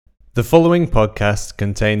The following podcast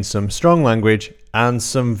contains some strong language and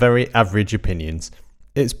some very average opinions.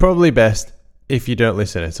 It's probably best if you don't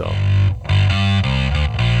listen at all.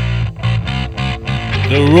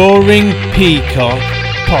 The Roaring Peacock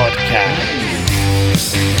Podcast.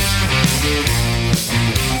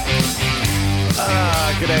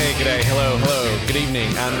 G'day, hello, good evening,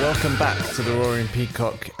 and welcome back to the Roaring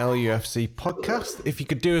Peacock LUFC podcast. If you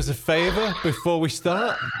could do us a favour before we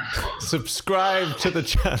start, subscribe to the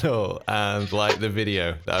channel and like the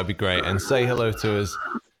video, that would be great, and say hello to us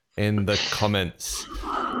in the comments.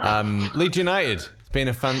 Leeds United, it's been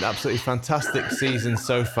a absolutely fantastic season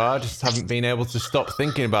so far. Just haven't been able to stop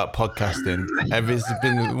thinking about podcasting. It's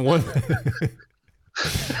been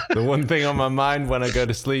the one thing on my mind when I go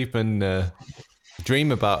to sleep and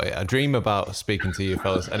dream about it. I dream about speaking to you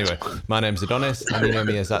fellas. Anyway, my name's Adonis, and you know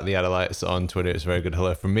me as @theadelites on Twitter. It's a very good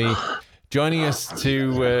hello from me. Joining us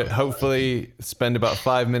to hopefully spend about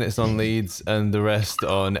 5 minutes on Leeds and the rest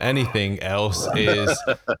on anything else is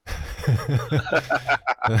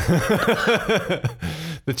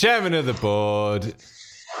the chairman of the board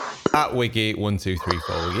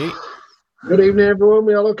 @Wiggy1234. Wiggy. Good evening, everyone.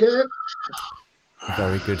 We all okay?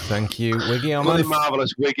 Very good, thank you, Wiggy. I'm Bloody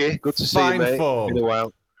marvellous, Wiggy. Good to see you, mate. Form. Been a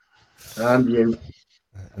while. And you.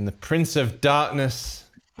 And the Prince of Darkness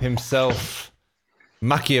himself,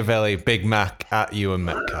 Machiavelli, Big Mac @Ewan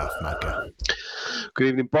Metcalf. Macca. Good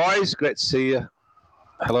evening, boys. Great to see you.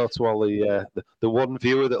 Hello to all the one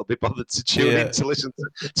viewer that'll be bothered to tune in to listen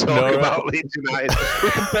to talk about Leeds United.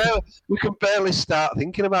 we can barely start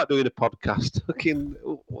thinking about doing a podcast. Looking,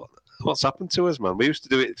 what's happened to us, man? We used to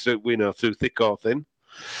do it through thick or thin.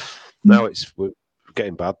 Now we're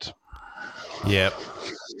getting bad. Yep.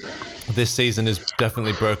 This season has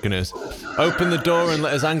definitely broken us. Open the door and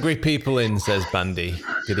let us angry people in, says Bandy.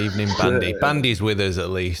 Good evening, Bandy. Bandy's with us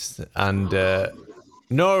at least. And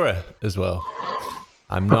Nora as well.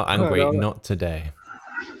 I'm not angry, not today.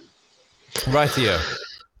 Rightio.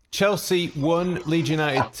 Chelsea 1, Leeds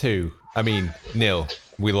United 2. I mean, 0.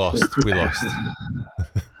 We lost.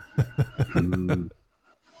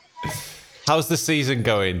 How's the season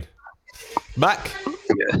going? Mac?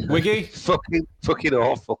 Wiggy? Fucking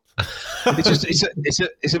awful.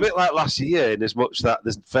 It's a bit like last year in as much that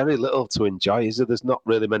there's very little to enjoy, is there? There's not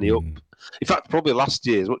really many up. In fact, probably last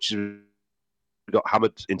year, as much as we got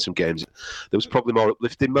hammered in some games, there was probably more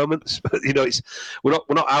uplifting moments. But we're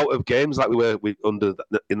not out of games like we were in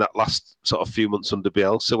that last sort of few months under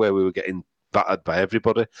Bielsa, where we were getting battered by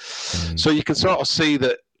everybody. So you can sort of see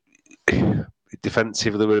that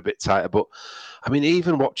defensively we're a bit tighter, but I mean,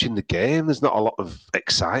 even watching the game, there's not a lot of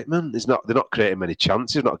excitement. They're not creating many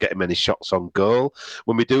chances, not getting many shots on goal.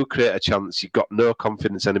 When we do create a chance, you've got no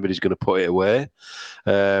confidence anybody's going to put it away.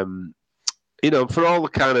 For all the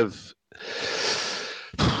kind of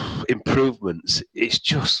improvements, it's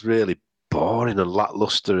just really boring and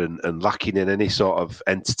lackluster and lacking in any sort of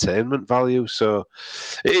entertainment value. So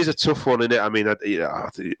it is a tough one, isn't it? I mean,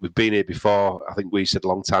 we've been here before. I think we said a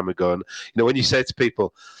long time ago, and when you say to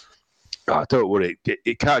people, "Oh, don't worry,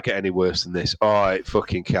 it can't get any worse than this." Oh, it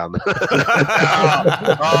fucking can. It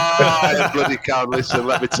bloody can. Listen,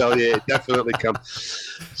 let me tell you, it definitely can.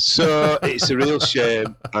 So it's a real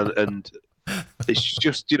shame, and it's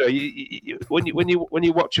just when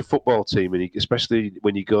you watch a football team, and especially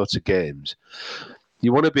when you go to games,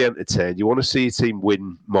 you want to be entertained. You want to see your team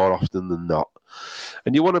win more often than not,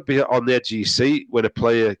 and you want to be on the edge of your seat when a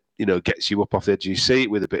player gets you up off the edge of your seat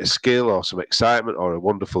with a bit of skill or some excitement or a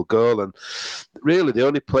wonderful goal. And really, the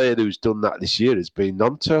only player who's done that this year has been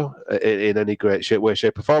Nonto in any great way,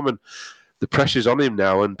 shape, or form. And the pressure's on him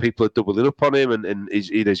now, and people are doubling up on him, and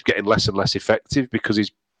he's getting less and less effective because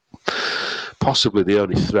he's possibly the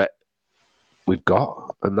only threat we've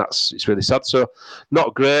got, and it's really sad. So,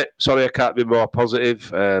 not great. Sorry, I can't be more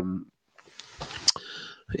positive.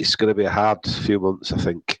 It's going to be a hard few months, I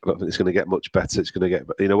think. I don't think it's going to get much better. It's going to get,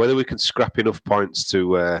 whether we can scrap enough points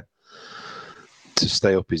to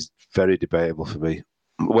stay up is very debatable for me.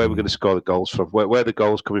 Where we're going to score the goals from, where the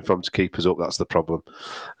goals coming from to keep us up, that's the problem.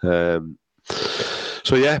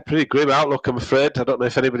 So yeah, pretty grim outlook, I'm afraid. I don't know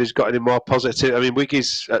if anybody's got any more positive. I mean,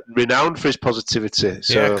 Wiggy's renowned for his positivity.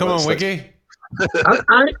 So yeah, come on, Wiggy.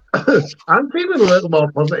 I'm feeling a little more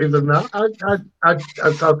positive than that. I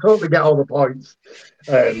totally get all the points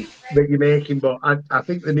that you're making, but I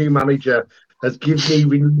think the new manager has given me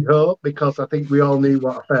renewed hope, because I think we all knew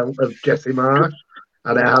what I felt of Jesse Marsh,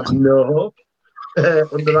 and I had no hope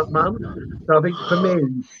under that man. So I think for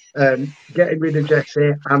me, getting rid of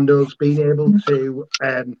Jesse and us being able to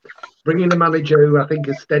bring in a manager who I think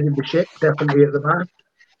has steadied the ship, definitely at the back,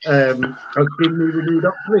 has given me renewed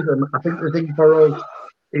optimism. I think the thing for us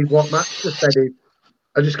is what Max just said. Is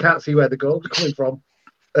I just can't see where the goals are coming from.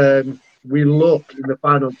 We look in the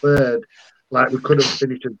final third like we couldn't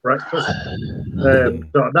finish his breakfast.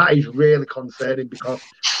 So that is really concerning because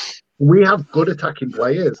we have good attacking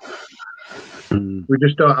players. We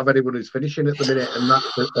just don't have anyone who's finishing at the minute, and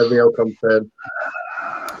that's a real concern.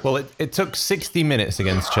 Well, it took 60 minutes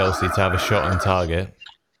against Chelsea to have a shot on target.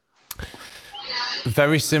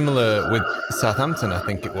 Very similar with Southampton, I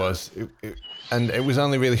think it was. And it was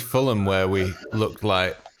only really Fulham where we looked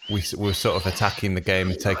like we were sort of attacking the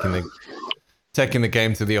game, taking the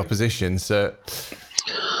game to the opposition. So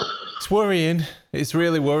it's worrying. It's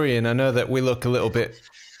really worrying. I know that we look a little bit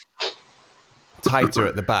tighter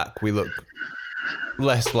at the back. We look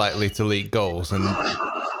less likely to leak goals, and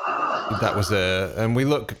and we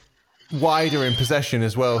look wider in possession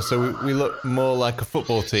as well. So we look more like a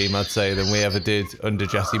football team, I'd say, than we ever did under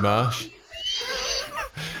Jesse Marsh.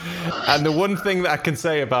 And the one thing that I can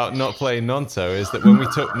say about not playing Nonto is that when we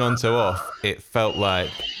took Nonto off, it felt like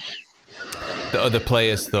the other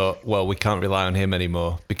players thought, well, we can't rely on him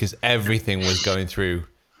anymore because everything was going through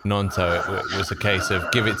Nonto. It was a case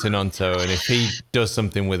of give it to Nonto, and if he does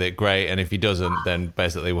something with it, great, and if he doesn't, then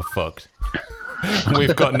basically we're fucked.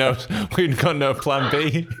 We've got no plan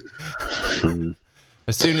B.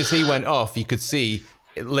 As soon as he went off, you could see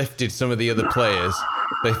it lifted some of the other players.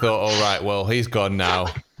 They thought, all right, well, he's gone now.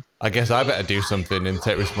 I guess I better do something and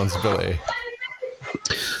take responsibility.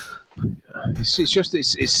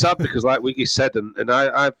 It's sad because, like Wiggy said, and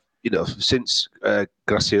I've since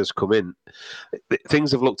Gracia's come in,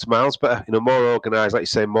 things have looked miles better. More organised, like you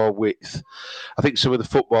say, more width. I think some of the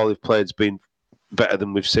football they've played has been better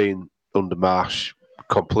than we've seen under Marsh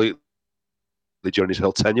completely during his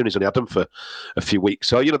whole tenure. He's only had them for a few weeks,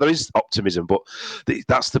 so there is optimism. But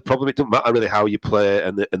that's the problem. It doesn't matter really how you play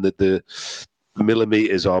and the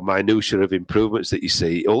millimetres or minutiae of improvements that you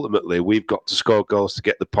see. Ultimately, we've got to score goals to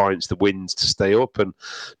get the points, the wins to stay up, and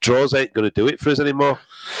draws ain't going to do it for us anymore.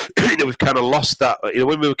 We've kind of lost that.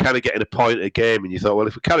 When we were kind of getting a point a game, and you thought, well,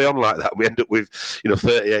 if we carry on like that, we end up with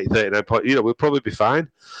 38, 39 points. We'll probably be fine.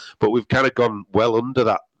 But we've kind of gone well under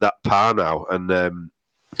that par now, and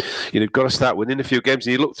you've got to start winning a few games.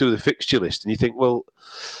 And you look through the fixture list, and you think, well,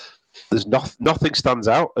 there's nothing stands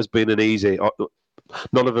out as being an easy.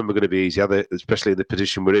 None of them are going to be easy, especially in the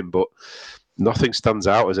position we're in, but nothing stands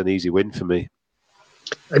out as an easy win for me.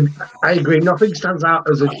 And I agree, nothing stands out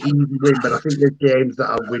as an easy win, but I think there's games that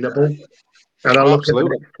are winnable. And I look at the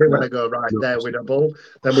next two and I go, right, they're winnable.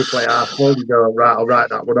 Then we play Arsenal, you go, right, I'll write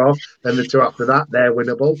that one off. Then the two after that, they're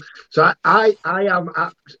winnable. So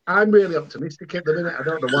I'm really optimistic at the minute. I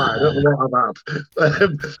don't know why. I don't know what I've had.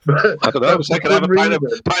 I don't know. So can I have a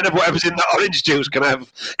pint of whatever's in that orange juice? Can I have a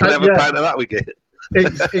pint of that we get?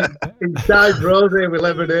 It's Dive Rosé with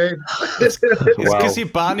lemonade. It's because you're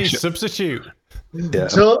Barney's substitute. Yeah.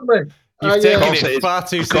 Totally. You've taken it far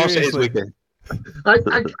too seriously. I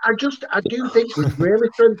do think we've really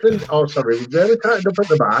strengthened. We've really tightened up at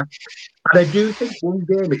the back, and I do think one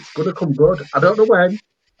game it's going to come good. I don't know when,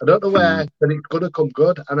 I don't know where, but it's going to come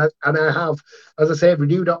good. And I have, as I say,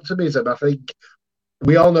 renewed optimism. I think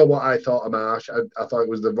we all know what I thought of Marsh. I thought it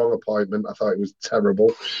was the wrong appointment. I thought it was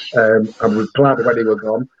terrible. I was glad when he was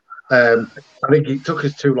gone. I think it took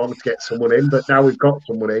us too long to get someone in, but now we've got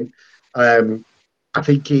someone in. I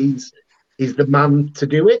think he's the man to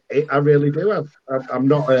do it. I really do. I'm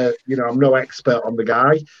not I'm no expert on the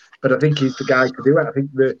guy, but I think he's the guy to do it. I think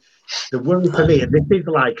the worry for me, and this is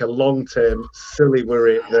like a long-term silly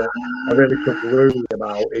worry that I really keep worrying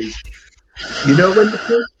about, is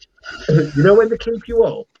when they keep you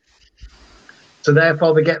up, so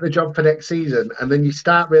therefore they get the job for next season, and then you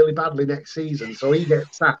start really badly next season, so he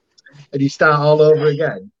gets sacked, and you start all over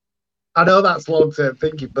again. I know that's long-term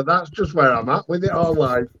thinking, but that's just where I'm at with it all.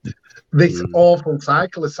 Like this awful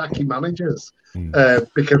cycle of sacking managers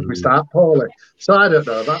because we start poorly. So I don't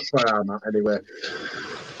know. That's where I'm at anyway.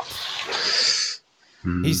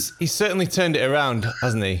 He's certainly turned it around,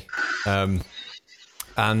 hasn't he?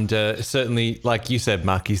 And certainly, like you said,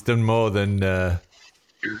 Mac, he's done more than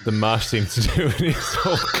Marsh seems to do in his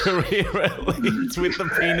whole career at Leeds with the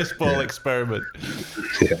penis ball experiment.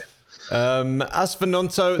 Yeah. As for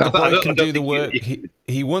Nonto, the boy can do the work.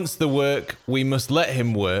 He wants the work. We must let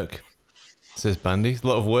him work, says Bandy. A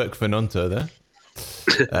lot of work for Nonto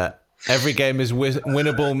there. Every game is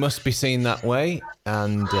winnable, must be seen that way.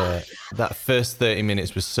 And that first 30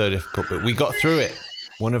 minutes was so difficult, but we got through it.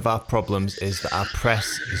 One of our problems is that our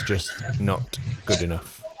press is just not good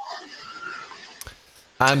enough.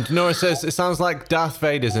 And Nora says, it sounds like Darth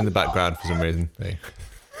Vader's in the background for some reason.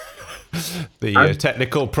 The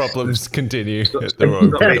technical problems continue at the It's Roaring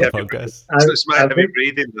not me Peacock heavy- podcast. it's my heavy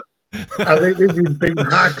breathing. I think this is Big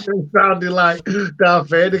Mac sounding like Darth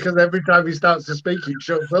Vader because every time he starts to speak, he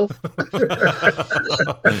shuts up.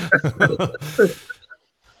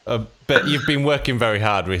 But you've been working very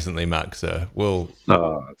hard recently, Max. So we'll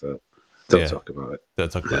No, don't talk about it.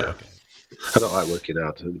 don't talk about it. Okay. I don't like working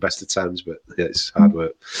hard at the best of times, but yeah, it's hard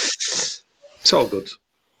work. It's all good.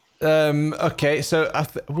 Okay, so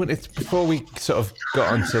before we sort of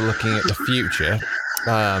got on to looking at the future,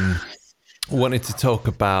 wanted to talk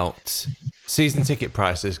about season ticket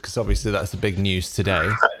prices because obviously that's the big news today.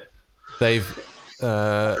 They've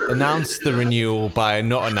announced the renewal by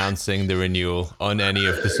not announcing the renewal on any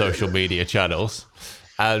of the social media channels,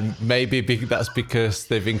 and maybe that's because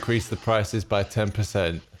they've increased the prices by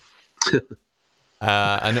 10%.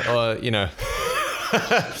 And you know.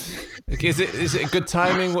 Is it good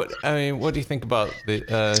timing? What do you think about the?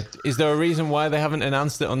 Is there a reason why they haven't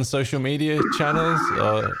announced it on social media channels?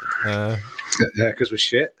 Or Yeah, because we're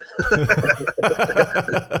shit.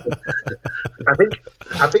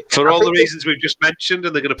 I think For all the reasons we've just mentioned,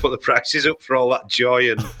 and they're going to put the prices up for all that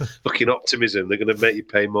joy and fucking optimism. They're going to make you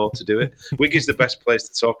pay more to do it. Wiggy's the best place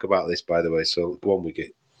to talk about this, by the way. So go on,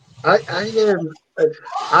 Wiggy. I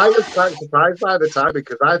was quite surprised by the time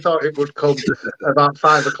because I thought it would come about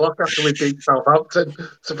 5 o'clock after we beat Southampton.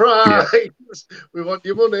 Surprise! Yeah. We want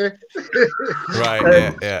your money.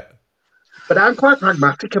 Right, yeah. But I'm quite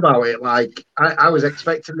pragmatic about it. Like, I was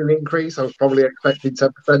expecting an increase. I was probably expecting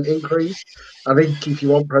 10% increase. I think if you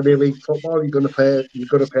want Premier League football, you're gonna pay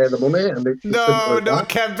the money. And it's no, not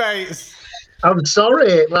Ken Bates. I'm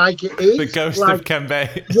sorry, like it is the ghost like, of Ken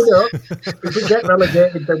Bates. You know, if we get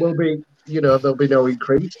relegated, there'll be no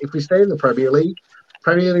increase. If we stay in the Premier League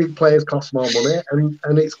players cost more money,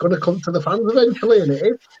 and it's going to come to the fans eventually. And it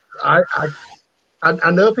is.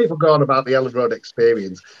 I know people go on about the Ellen Road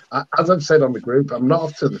experience. As I've said on the group, I'm not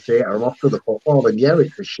off to the theatre, I'm off to the football. And yeah,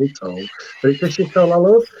 it's a shithole, but it's a shithole I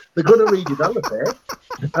love. They're going to redevelop it,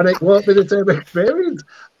 and it won't be the same experience.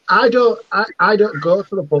 I don't go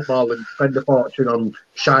to the football and spend a fortune on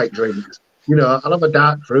shite drinks. You know, I'll have a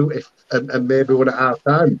dark fruit and maybe one at half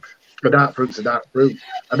time. A dark fruit's a dark fruit.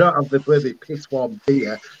 I don't have the bloody piss warm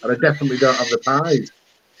beer, and I definitely don't have the pies.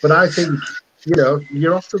 But I think, you know,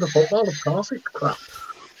 you're off to the football, of course it's crap.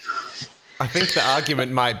 I think the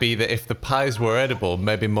argument might be that if the pies were edible,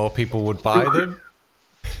 maybe more people would buy them.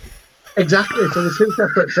 Exactly. So there's two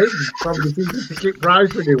separate things from the season ticket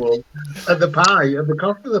price renewal and the pie and the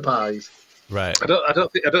cost of the pies. Right. I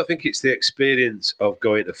don't think it's the experience of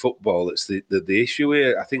going to football that's the issue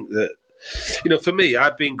here. I think that, you know, for me,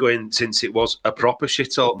 I've been going since it was a proper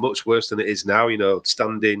shithole, much worse than it is now. You know,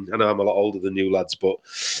 standing. I know I'm a lot older than you lads, but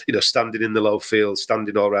you know, standing in the low field,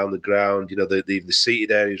 standing all around the ground. You know, the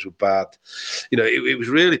seated areas were bad. You know, it was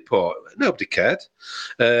really poor. Nobody cared.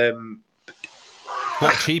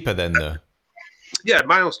 Not cheaper then, though. Yeah,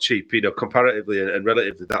 miles cheap, you know, comparatively and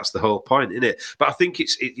relatively. That's the whole point, isn't it? But I think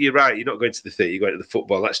you're right. You're not going to the theatre. You're going to the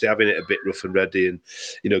football. Actually, having it a bit rough and ready, and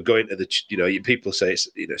you know, going to the, you know, people say it's,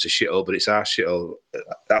 you know, it's a shithole, but it's our shithole.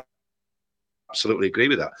 I absolutely agree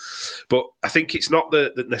with that. But I think it's not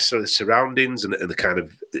the necessarily the surroundings and the kind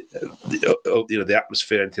of, you know, the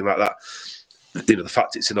atmosphere, anything like that. You know, the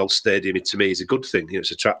fact it's an old stadium, to me, is a good thing. You know,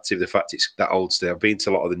 it's attractive. The fact it's that old stadium. I've been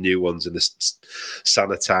to a lot of the new ones and the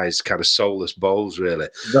sanitised kind of soulless bowls, really.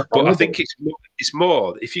 But I think it's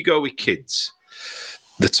more, if you go with kids,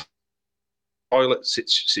 the toilet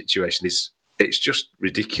situation it's just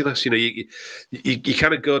ridiculous. You know, you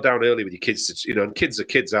kind of go down early with your kids. You know, and kids are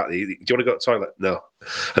kids, aren't they? Do you want to go to the toilet? No.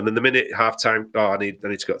 And then the minute half time, I need to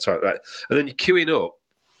go to the toilet, right? And then you're queuing up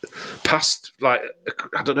past, like,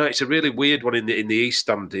 I don't know, it's a really weird one in the east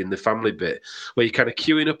stand, in the family bit, where you're kind of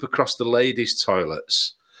queuing up across the ladies'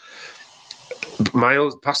 toilets,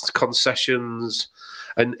 miles past concessions,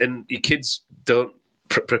 and your kids don't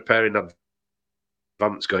prepare in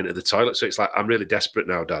advance going to the toilet. So it's like, I'm really desperate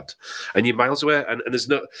now, Dad, and you're miles away, and there's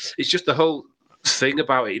no, it's just the whole thing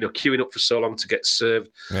about it, you know, queuing up for so long to get served.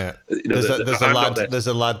 Yeah, you know, there's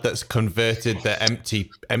a lad that's converted the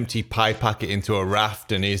empty pie packet into a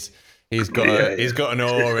raft, and he's got an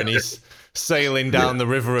oar, and he's sailing down the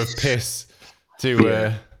river of piss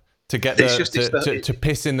to get to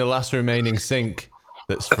piss in the last remaining sink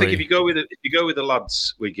that's free. I think if you go with the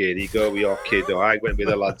lads, Wiggy, and you go with your kid, or I went with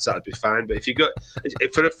the lads, that'd be fine. But if you go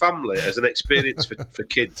for a family as an experience for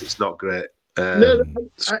kids, it's not great. No,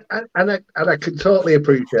 I can totally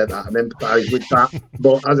appreciate that and empathise with that.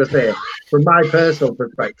 But as I say, from my personal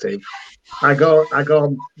perspective, go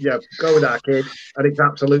with our kid, and it's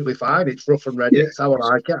absolutely fine. It's rough and ready. Yeah, It's how I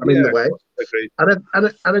like it. I'm in yeah, the way, agreed.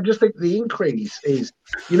 and I just think the increase is,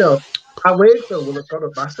 you know, our wage bill will have gone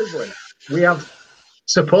up massively. We have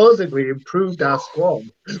supposedly improved our squad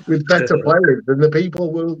with better players than the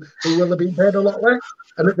people who will have been paid a lot less.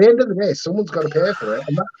 And at the end of the day, someone's got to pay for it,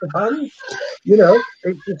 and that's the fans.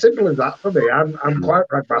 It's as simple as that for me. I'm quite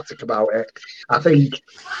pragmatic about it. I think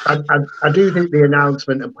I do think the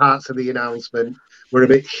announcement and parts of the announcement were a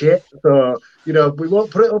bit shit. So, we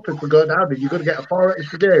won't put it up if we go down and you're going to get a 4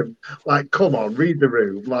 extra game. Like, come on, read the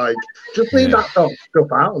room. Like, just leave Yeah. that sort of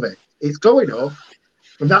stuff out of it. It's going up,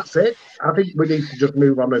 and that's it. I think we need to just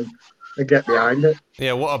move on and get behind it.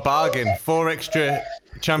 Yeah, what a bargain. 4 extra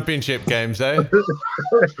championship games, eh?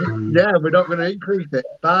 Yeah, we're not going to increase it.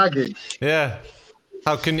 Bargain. Yeah.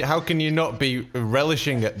 How can you not be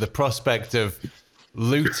relishing at the prospect of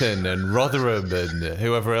Luton and Rotherham and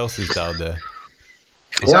whoever else is down there?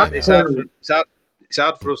 It's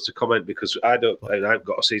hard for us to comment because I haven't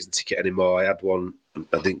got a season ticket anymore. I had one.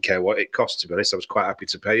 I didn't care what it cost, to be honest. I was quite happy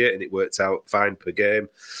to pay it, and it worked out fine per game.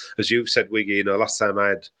 As you've said, Wiggy, last time I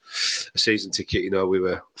had a season ticket, we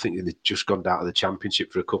were thinking they'd just gone down to the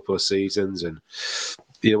Championship for a couple of seasons, and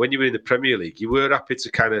when you were in the Premier League, you were happy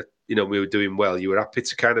to kind of, we were doing well. You were happy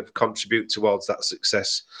to kind of contribute towards that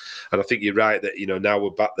success. And I think you're right that, now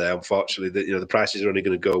we're back there. Unfortunately, that the prices are only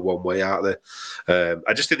going to go one way, aren't they?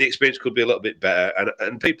 I just think the experience could be a little bit better.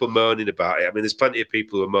 And people moaning about it. I mean, there's plenty of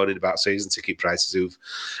people who are moaning about season ticket prices who've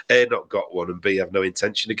A, not got one, and B, have no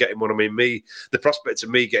intention of getting one. I mean, the prospect of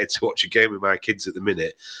me getting to watch a game with my kids at the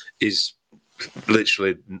minute is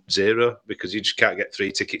literally zero, because you just can't get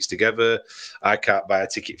 3 tickets together. I can't buy a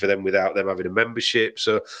ticket for them without them having a membership.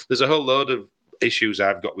 So there's a whole load of issues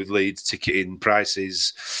I've got with Leeds, ticketing,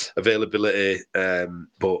 prices, availability.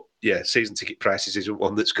 But yeah, season ticket prices isn't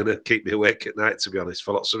one that's going to keep me awake at night, to be honest,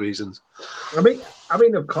 for lots of reasons. I mean,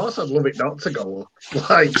 of course, I'd love it not to go up.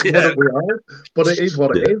 Like, wouldn't we all? But it is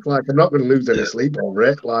what it is. Like, I'm not going to lose any sleep over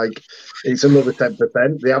it. Like, it's another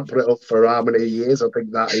 10%. They haven't put it up for how many years? I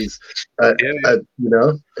think that is,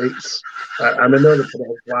 it's. And I know they put it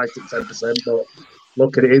up twice at 10%, but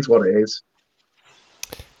look, it is what it is.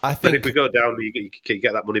 I think. But if we go down, you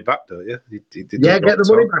get that money back, don't you? You get the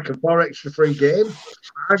money back and 4 extra free games.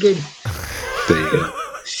 Bargain. There you go.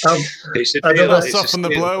 It's a deal. That'll soften the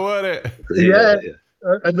blow, won't it? Yeah.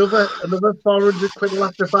 Another 400 quid will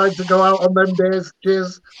have to find to go out on them days.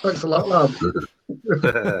 Cheers. Thanks a lot, lad.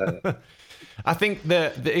 I think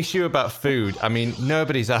the issue about food, I mean,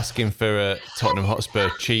 nobody's asking for a Tottenham Hotspur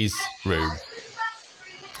cheese room.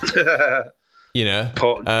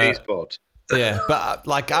 Port and cheese board. Yeah,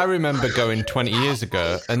 but I remember going 20 years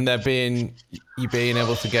ago and you being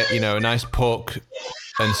able to get, a nice pork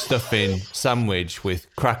and stuffing sandwich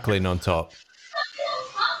with crackling on top.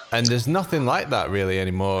 And there's nothing like that really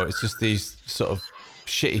anymore. It's just these sort of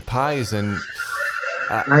shitty pies and...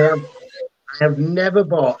 I have never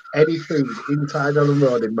bought any food inside on the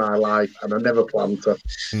road in my life, and I never plan to.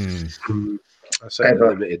 I say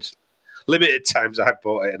limited times I've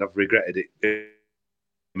bought it and I've regretted it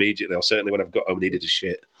immediately, or certainly when I've got home and needed a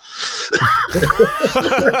shit.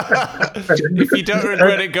 If you don't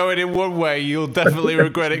regret it going in one way, you'll definitely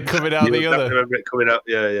regret it coming out the other. Remember it coming out,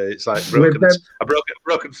 yeah. It's like I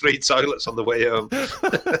broken 3 toilets on the way home.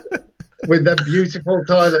 With them beautiful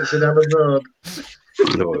toilets in Ellen Road.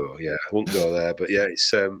 No, yeah, I won't go there, but yeah, it's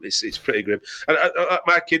pretty grim. And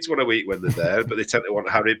my kids want to eat when they're there, but they tend to want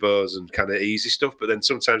Haribos and kind of easy stuff. But then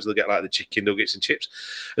sometimes they'll get like the chicken nuggets and chips,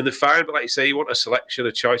 and they're fine. But like you say, you want a selection,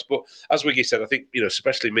 a choice. But as Wiggy said, I think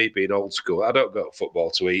especially me being old school, I don't go to football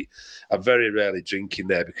to eat. I'm very rarely drinking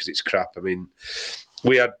there because it's crap. I mean,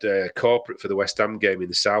 we had corporate for the West Ham game in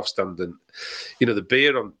the South Stand, and the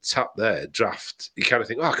beer on tap there, draft. You kind of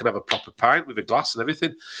think, I can have a proper pint with a glass and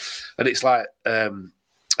everything, and it's like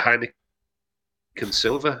Heineken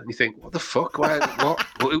Silver, and you think, what the fuck? Why?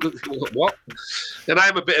 What? And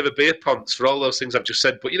I'm a bit of a beer ponce for all those things I've just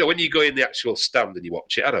said. But when you go in the actual stand and you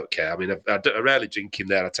watch it, I don't care. I mean, I rarely drink in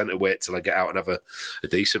there. I tend to wait till I get out and have a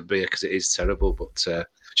decent beer because it is terrible. But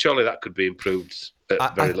surely that could be improved. I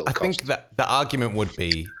think that the argument would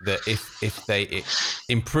be that if they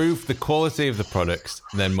improve the quality of the products,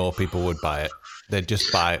 then more people would buy it.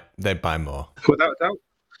 They'd buy more. Without doubt.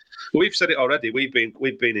 We've said it already. We've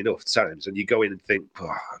been enough times, and you go in and think,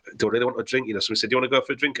 do I really want a drink? Someone said, do you want to go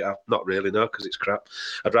for a drink? Not really, no, because it's crap.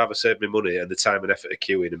 I'd rather save my money and the time and effort of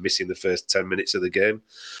queuing and missing the first 10 minutes of the game,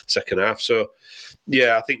 second half. So,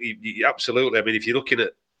 yeah, I think you absolutely. I mean, if you're looking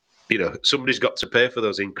at somebody's got to pay for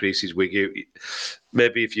those increases. Wiggy,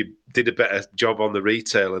 maybe if you did a better job on the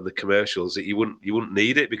retail and the commercials, that you wouldn't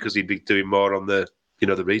need it because you'd be doing more on the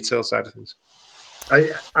the retail side of things.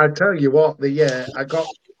 I tell you what, I got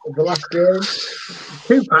the last game,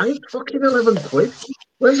 2 pints, fucking 11 quid.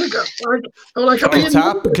 Where's it got?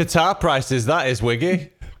 Qatar prices, that is, Wiggy.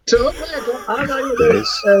 Totally. I got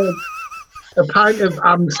a pint of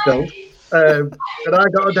Amstel, and I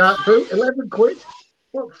got a dark fruit, 11 quid.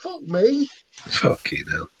 Well, fuck me. Fucking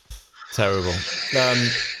hell. Terrible.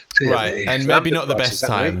 Right, and maybe not the best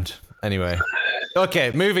timed. Anyway.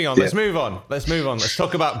 Okay, moving on. Let's move on. Let's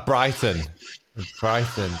talk about Brighton.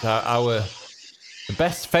 Our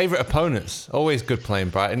best favourite opponents. Always good playing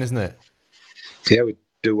Brighton, isn't it? Yeah, we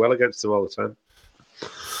do well against them all the time.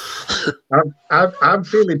 I'm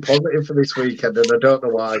feeling positive for this weekend, and I don't know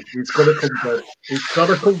why. It's got to come good. It's got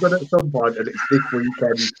to come good at some point, and it's this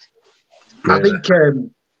weekend. Yeah.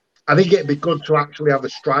 I think it'd be good to actually have a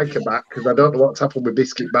striker back because I don't know what's happened with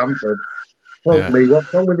Biscuit Bamford. Fuck me,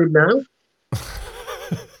 what's wrong with him now?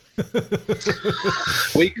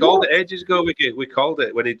 We called it ages ago. We called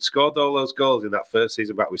it when he'd scored all those goals in that first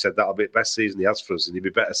season back. We said that'll be the best season he has for us, and he'd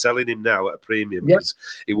be better selling him now at a premium because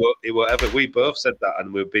he won't ever. We both said that,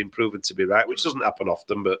 and we've been proven to be right, which doesn't happen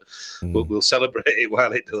often, but we'll celebrate it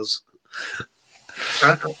while it does.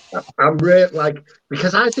 I'm really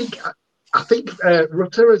because I think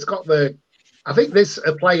Rutter has got I think there's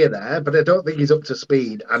a player there, but I don't think he's up to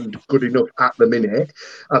speed and good enough at the minute.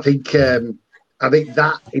 I think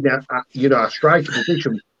that in a striker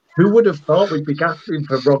position, who would have thought we'd be gasping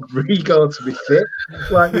for Rodrigo to be fit?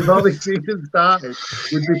 Like before the season started,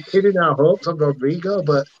 we'd be pinning our hopes on Rodrigo,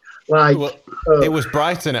 but it was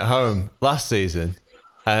Brighton at home last season,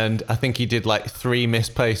 and I think he did 3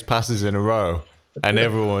 misplaced passes in a row. And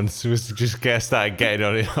everyone was just started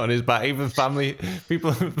getting on his back. Even family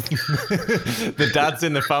people, the dads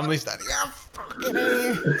in the family started.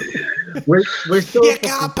 We're still you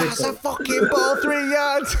can't pass a fucking ball 3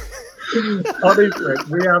 yards. Honestly,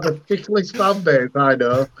 we have a tickless fan base. I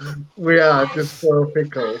know we are just so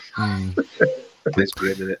fickle. It's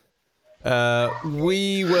great, isn't it?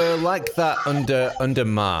 We were like that under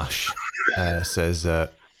Marsh. Says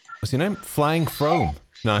what's your name? Flying Frome.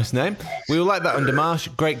 Nice name. We were like that under Marsh.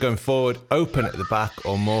 Great going forward, open at the back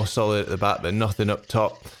or more solid at the back, but nothing up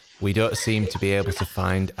top. We don't seem to be able to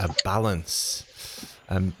find a balance.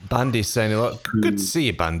 Bandy's saying a lot. Good to see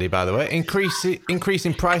you, Bandy, by the way.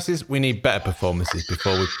 Increasing prices. We need better performances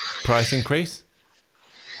before we price increase.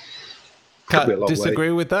 Can't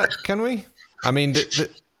disagree with that, can we? I mean,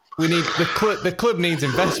 we need the club needs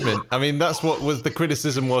investment. I mean, that's what was the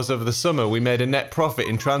criticism was over the summer. We made a net profit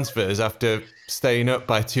in transfers after staying up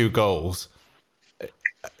by 2 goals.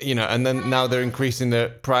 And then now they're increasing their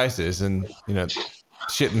prices and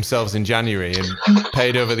shit themselves in January and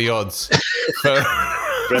paid over the odds for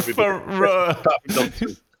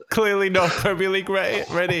clearly not Premier League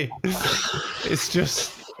ready. It's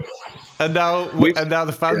just and now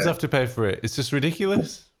the fans have to pay for it. It's just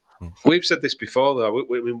ridiculous. We've said this before, though.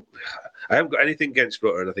 I haven't got anything against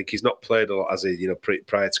Rutter, and I think he's not played a lot as he,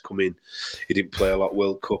 prior to coming. He didn't play a lot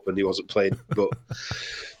World Cup, and he wasn't playing. But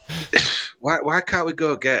why can't we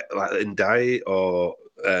go get Ndai or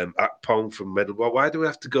Akpong from Middlesbrough? Why do we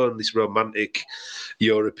have to go on this romantic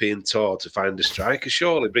European tour to find a striker?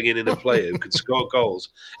 Surely bringing in a player who can score goals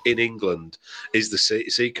in England is the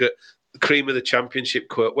secret. Cream of the Championship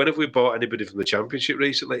quote. When have we bought anybody from the Championship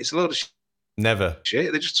recently? It's a load of never.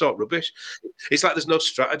 Shit, they just talk rubbish. It's like there's no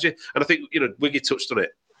strategy. And I think, Wiggy touched on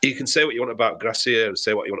it. You can say what you want about Gracia and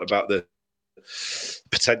say what you want about the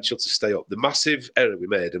potential to stay up. The massive error we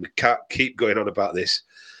made, and we can't keep going on about this,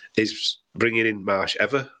 is bringing in Marsh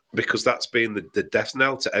ever, because that's been the death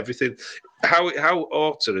knell to everything. How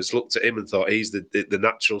Orta has looked at him and thought he's the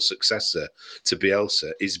natural successor to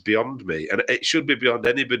Bielsa is beyond me. And it should be beyond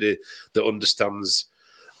anybody that understands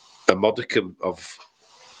a modicum of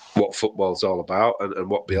what football's all about and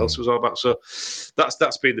what Bielsa was all about. So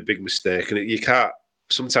that's been the big mistake. And you can't,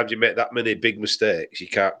 sometimes you make that many big mistakes, you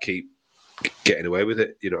can't keep getting away with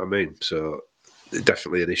it. You know what I mean? So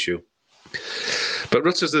definitely an issue. But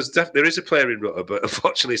Rutter's, there is a player in Rutter, but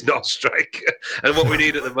unfortunately he's not a striker. And what we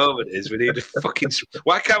need at the moment is we need a fucking...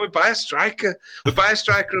 Why can't we buy a striker? We buy a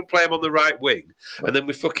striker and play him on the right wing, and then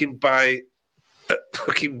we fucking buy a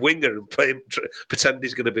fucking winger and play him, pretend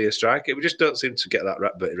he's going to be a striker. We just don't seem to get that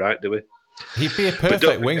bit right, do we? He'd be a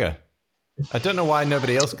perfect winger. I don't know why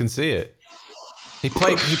nobody else can see it. He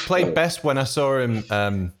played best when I saw him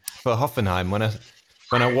for Hoffenheim.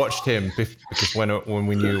 when I watched him because when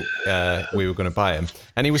we knew we were going to buy him,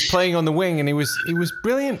 and he was playing on the wing, and he was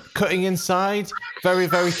brilliant, cutting inside, very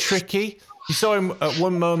very tricky. You saw him at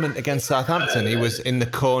one moment against Southampton. He was in the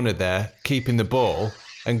corner there, keeping the ball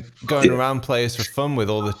and going around players for fun with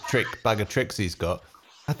all the bag of tricks he's got.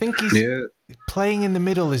 I think he's playing in the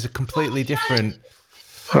middle is a completely different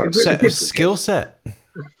skill set.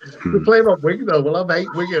 We play him on wing though. We'll have 8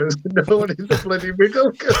 wingers. No one in the bloody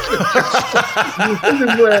middle. This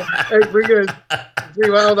is where 8 wingers. See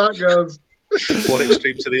how that goes. One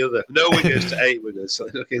extreme to the other. No wingers to 8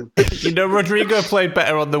 wingers. You know, Rodrigo played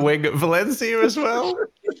better on the wing at Valencia as well.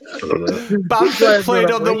 Bamford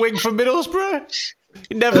played on the wing for Middlesbrough.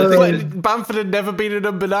 Bamford had never been a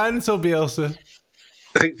number 9 until Bielsa.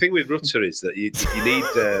 The thing with Rutter is that you need.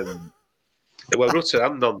 Rutter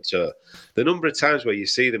and Nonto, the number of times where you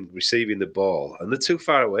see them receiving the ball and they're too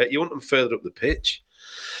far away, you want them further up the pitch.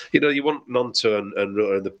 You know, you want Nonto and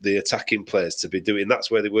Rutter and the attacking players to be doing. That's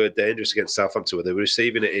where they were dangerous against Southampton, where they were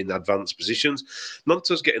receiving it in advanced positions.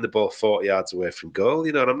 Nonto's getting the ball 40 yards away from goal,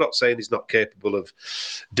 you know, and I'm not saying he's not capable of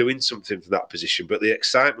doing something from that position, but the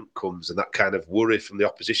excitement comes and that kind of worry from the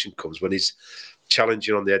opposition comes when he's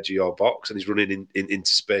challenging on the edge of your box and he's running into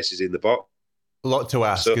spaces in the box. A lot to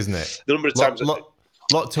ask, isn't it? The number of times,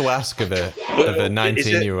 lot to ask of a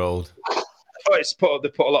 19-year-old. Oh, they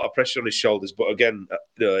put a lot of pressure on his shoulders, but again,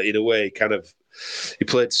 in a way, he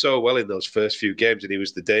played so well in those first few games, and he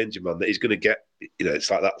was the danger man that he's going to get. You know, it's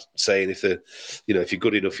like that saying, if you're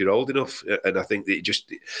good enough, you're old enough. And I think that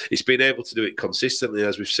he's been able to do it consistently,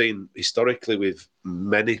 as we've seen historically with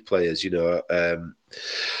many players. You know.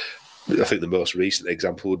 I think the most recent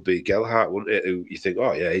example would be Gelhardt, wouldn't it? Who you think,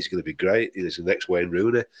 oh yeah, he's going to be great. He's the next Wayne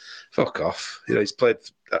Rooney. Fuck off. You know, he's played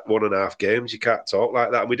 1.5 games. You can't talk like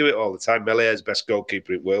that. And we do it all the time. Melier's best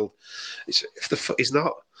goalkeeper in the world. He's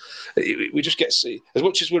not. We just get as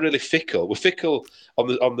much as we're really fickle. We're fickle on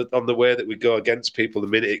the way that we go against people the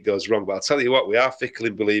minute it goes wrong. But I'll tell you what, we are fickle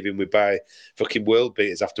in believing we buy fucking world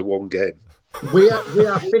beaters after one game. We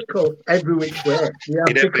are fickle every which way.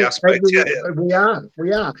 In every aspect, We are.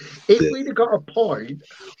 If we'd have got a point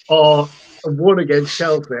or won against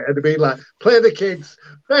Chelsea, it'd be like, play the kids,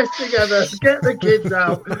 best together, get the kids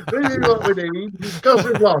out. This is what we need. Because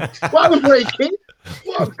we've lost. What was breaking?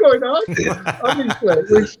 What's going on? Honestly,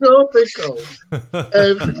 we're so fickle.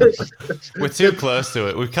 We're too close to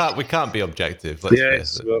it. We can't be objective. Let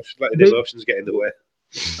the emotions get in the way.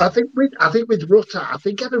 I think with Rutter, I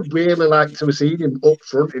think I'd really like to have seen him up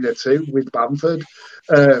front in a 2 with Bamford,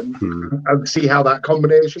 and see how that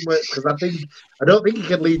combination works. Because I don't think he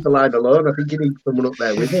can lead the line alone. I think he needs someone up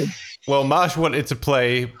there with him. Well, Marsh wanted to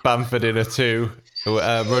play Bamford in a 2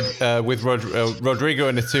 with Rodrigo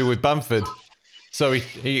in a 2 with Bamford. So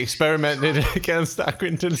he experimented against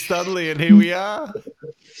Accrington Stanley, and here we are.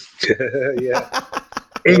 Yeah,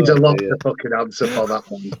 He's a lot to fucking answer for that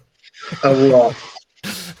one. A lot.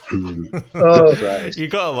 Right. You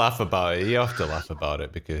got to laugh about it. You have to laugh about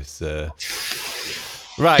it because,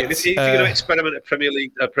 right. If you're going to experiment a Premier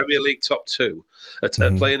League top 2,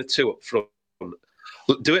 playing a 2 up front,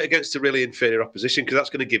 do it against a really inferior opposition, because that's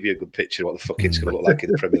going to give you a good picture of what the fuck it's going to look like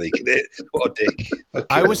in the Premier League. What a dick! Okay.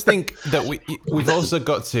 I always think that you've also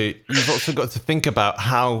got to think about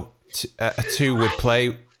how a 2 would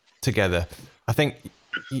play together. I think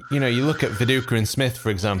you look at Viduka and Smith, for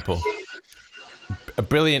example. A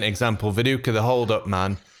brilliant example. Viduka, the hold-up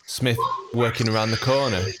man. Smith working around the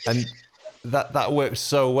corner, and that works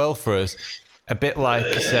so well for us. A bit like,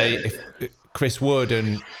 say, if Chris Wood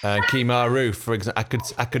and Kemar Roof, for example,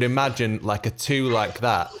 I could imagine like a 2 like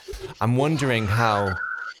that. I'm wondering how,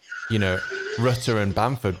 Rutter and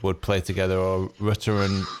Bamford would play together, or Rutter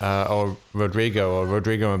and or Rodrigo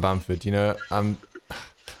and Bamford.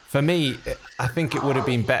 For me, I think it would have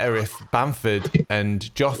been better if Bamford and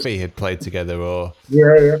Joffrey had played together. Or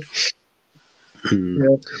yeah.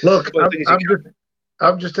 Look,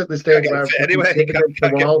 I'm just at the stage where I'm anyway, against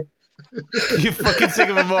the wall. You're fucking sick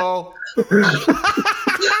of them all.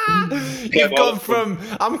 You've gone from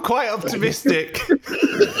I'm quite optimistic to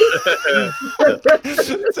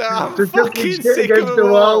I'm fucking sick of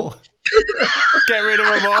them all. Get rid of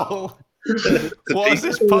them all. What has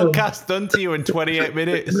this podcast done to you in 28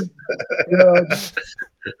 minutes?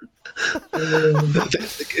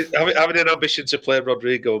 Having an ambition to play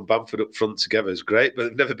Rodrigo and Bamford up front together is great, but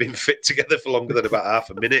they've never been fit together for longer than about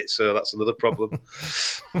half a minute, so that's another problem.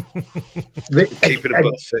 Keeping them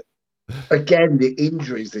both fit. Again, the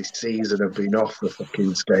injuries this season have been off the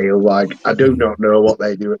fucking scale. Like, I do not know what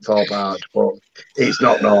they do at Thorpe Arch, but it's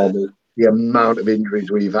not normal. The amount of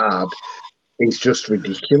injuries we've had is just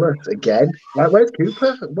ridiculous. Again, like, where's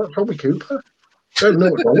Cooper? What's wrong with Cooper? Don't know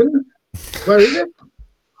what's wrong with him. Where is it?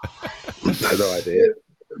 I have no idea.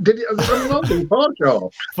 Did he? Has he gone along with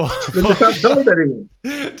Forshaw? They For can't tell anyone.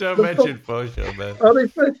 Don't mention Forshaw, man.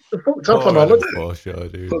 Honestly, the fucked off on Poor Adam holiday.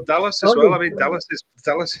 Forshaw, dude. But Dallas as well. I mean, Dallas is.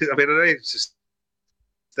 I mean, I know it's just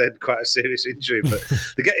then quite a serious injury, but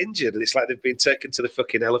they get injured and it's like they've been taken to the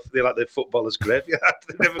fucking elephant. They're like the footballer's graveyard.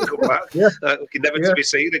 They never come back. Yeah. Never to be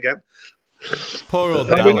seen again. Poor old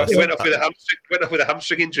I mean, Dallas. He went off with a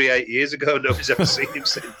hamstring injury 8 years ago. Nobody's ever seen him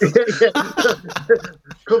since.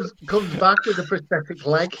 comes back with a prosthetic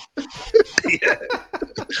leg. Yeah.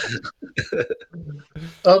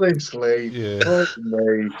 Honestly, Yeah. fuck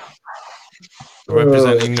me.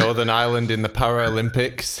 Representing Northern Ireland in the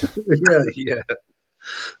Paralympics. Yeah.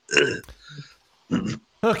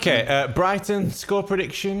 Okay, Brighton score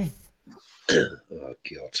prediction. Oh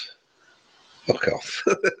God. Fuck off.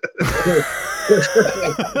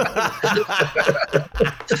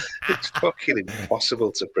 It's fucking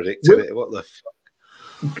impossible to predict, isn't it? What the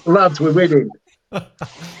fuck? Lads, we're winning.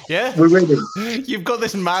 Yeah? We're winning. You've got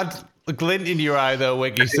this mad glint in your eye, though,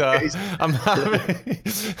 Wiggy, so I'm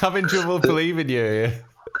having trouble believing you. Yeah.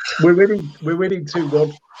 We're winning. We're winning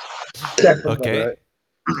 2-1. Definitely. Okay.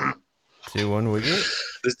 2-1, Wiggy.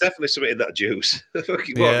 There's definitely something in that juice.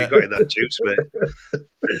 Fucking Yeah. what have you got in that juice, mate?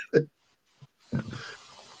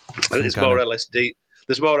 And there's more LSD.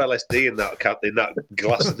 There's more LSD in that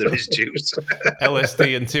glass than there is juice.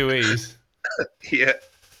 LSD and 2 E's. Yeah.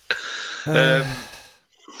 Do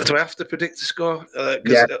I have to predict the score? Because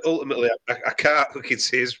Yeah. ultimately, I can't fucking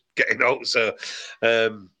see us getting out. So,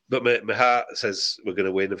 but my heart says we're going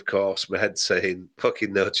to win, of course. My head's saying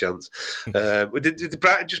fucking no chance. Did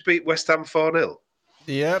Brighton just beat West Ham 4-0?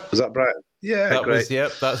 Yep. Was that Brighton? Yeah, That great. was,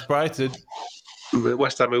 yep, that's Brighton.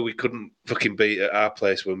 West Ham, who we couldn't fucking beat at our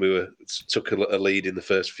place when we took a lead in the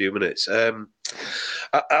first few minutes. I'm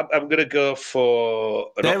going to go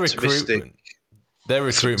for an optimistic. Their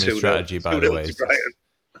recruitment strategy, by the way.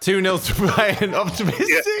 2-0 to Brighton. Optimistic?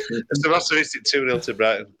 Yeah, it's an optimistic 2-0 to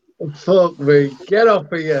Brighton. Fuck me. Get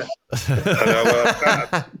off of here.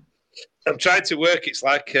 I'm trying to work. It's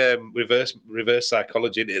like reverse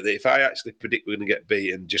psychology, isn't it? That if I actually predict we're going to get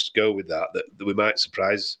beat and just go with that we might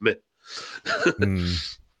surprise me.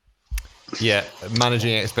 Yeah,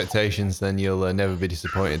 managing expectations, then you'll never be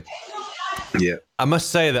disappointed. Yeah. I must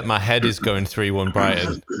say that my head is going 3-1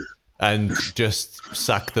 Brighton and just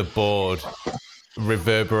sack the board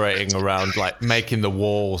reverberating around, like making the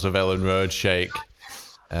walls of Ellen Road shake.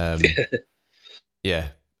 Yeah,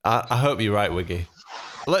 I hope you're right, Wiggy.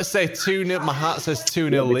 Let's say 2-0. My heart says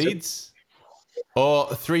 2-0 Leeds, or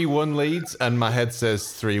 3-1 Leeds, and my head says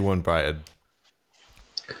 3-1 Brighton.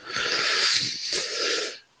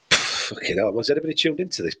 Fucking hell, was anybody tuned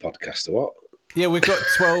into this podcast or what? Yeah, we've got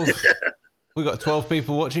 12. We've got 12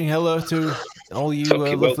 people watching. Hello to all you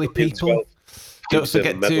lovely people. Don't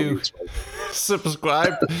forget to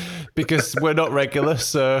subscribe because we're not regular,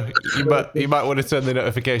 so you might want to turn the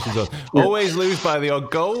notifications on. Always lose by the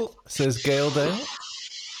odd goal, says Gail there.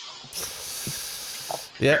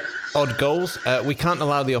 Yeah, odd goals. We can't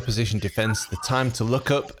allow the opposition defence the time to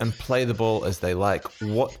look up and play the ball as they like.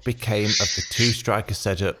 What became of the 2-striker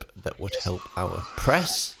setup that would help our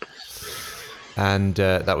press? And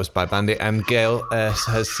that was by Bandit. And Gail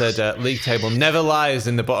has said league table never lies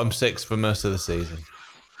in the bottom 6 for most of the season.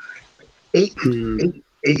 It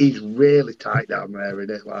is really tight down there,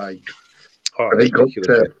 isn't it? Like, I think up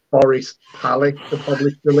ridiculous. to Forest, Palace are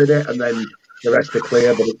probably still in it, and then the rest are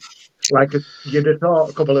clear. But like you'd have thought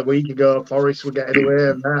a couple of weeks ago, Forest were getting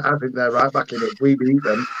away, and I think they're right back in it. We beat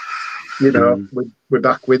them, we're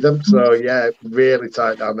back with them. So yeah, really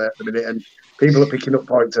tight down there at the minute, and people are picking up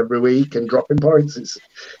points every week and dropping points. It's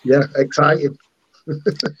exciting.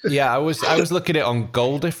 Yeah, I was looking at it on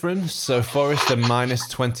goal difference. So Forest are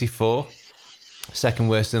 -24, second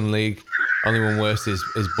worst in the league. Only one worse is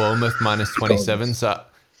Bournemouth, -27. So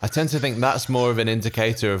I tend to think that's more of an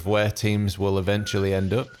indicator of where teams will eventually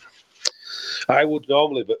end up. I would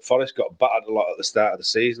normally, but Forest got battered a lot at the start of the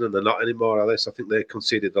season, and they're not anymore, are they? So I think they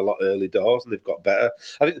conceded a lot early doors, and they've got better.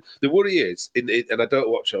 I think the worry is, and I don't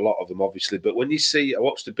watch a lot of them, obviously, but when you see, I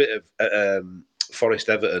watched a bit of Forest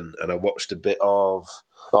Everton, and I watched a bit of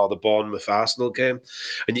the Bournemouth Arsenal game,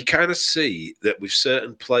 and you kind of see that with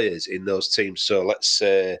certain players in those teams. So let's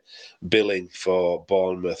say Billing for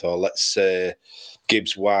Bournemouth, or let's say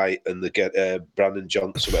Gibbs White and the Brandon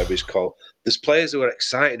Johnson, whatever he's called. There's players who are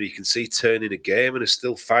excited who you can see turning a game and are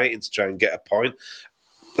still fighting to try and get a point.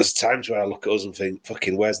 There's times where I look at us and think,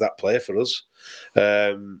 fucking, where's that player for us?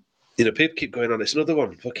 People keep going on. It's another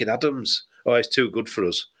one, fucking Adams. oh, he's too good for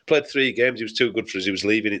us. Played 3 games, he was too good for us, he was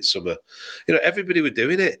leaving in summer. Everybody were we're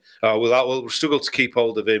doing it. Oh, we'll struggle to keep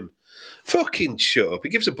hold of him. Fucking shut up. He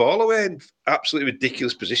gives the ball away in absolutely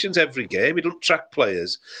ridiculous positions every game. He doesn't track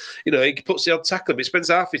players. He puts the odd tackle, but he spends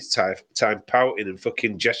half his time pouting and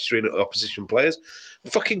fucking gesturing at opposition players.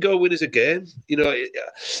 Fucking go win us a game.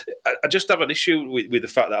 I just have an issue with the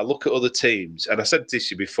fact that I look at other teams, and I said this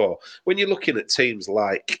to you before, when you're looking at teams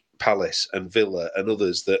like Palace and Villa and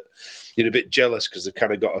others that you're a bit jealous because they've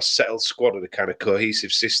kind of got a settled squad and a kind of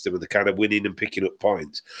cohesive system and they're kind of winning and picking up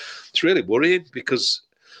points. It's really worrying because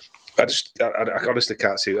I honestly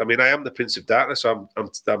can't see. I mean, I am the Prince of Darkness, so I'm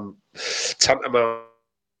tantamount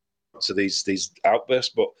to these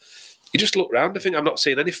outbursts, but you just look around. I think I'm not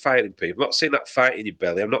seeing any fighting people. I'm not seeing that fight in your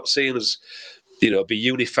belly. I'm not seeing us, be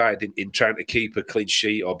unified in trying to keep a clean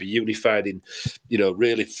sheet or be unified in,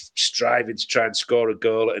 really striving to try and score a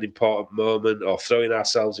goal at an important moment or throwing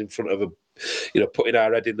ourselves in front of putting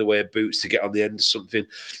our head in the way of boots to get on the end of something.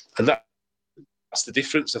 And that's the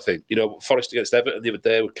difference, I think. Forest against Everton the other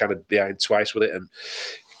day were kind of behind twice with it and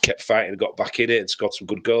kept fighting and got back in it and scored some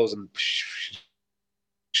good goals. And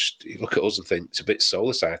you look at us and think it's a bit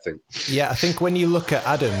soulless, I think. Yeah, I think when you look at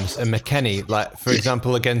Adams and McKennie, like, for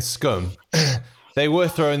example, against Scum, they were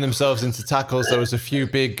throwing themselves into tackles. There was a few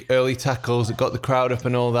big early tackles that got the crowd up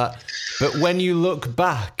and all that. But when you look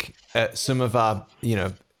back at some of our,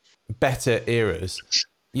 better eras,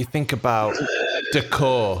 you think about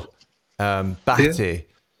Decor, Batty.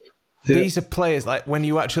 Yeah. These are players, like, when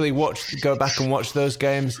you actually go back and watch those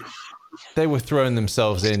games, they were throwing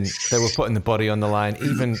themselves in. They were putting the body on the line.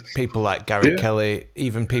 Even people like Gary Kelly,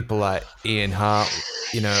 even people like Ian Hart,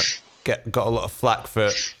 got a lot of flack for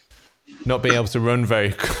not being able to run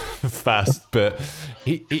very fast. But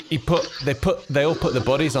they all put the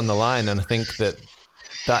bodies on the line, and I think that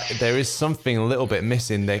there is something a little bit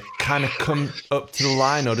missing. They kind of come up to the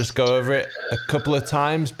line or just go over it a couple of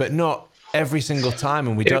times, but not every single time,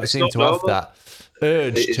 and we don't seem to have that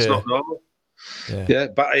urge to. It's not normal. Yeah,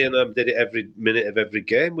 Batty and did it every minute of every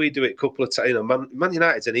game. We do it a couple of times. Man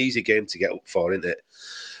United's an easy game to get up for, isn't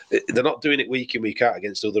it? They're not doing it week in, week out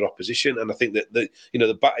against other opposition. And I think that the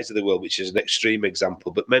Batties of the world, which is an extreme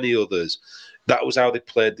example, but many others, that was how they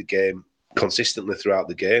played the game consistently throughout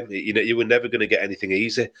the game. You were never going to get anything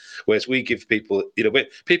easy. Whereas we give people,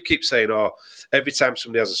 people keep saying, "Oh, every time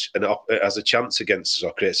somebody has a chance against us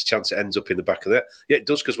or creates a chance, it ends up in the back of it." Yeah, it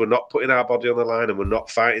does, because we're not putting our body on the line and we're not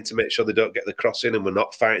fighting to make sure they don't get the cross in, and we're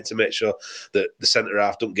not fighting to make sure that the centre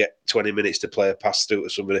half don't get 20 minutes to play a pass through to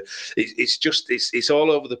somebody. It's all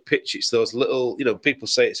over the pitch. It's those little, people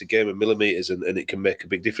say it's a game of millimetres and it can make a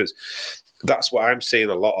big difference. That's what I'm seeing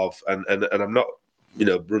a lot of, and I'm not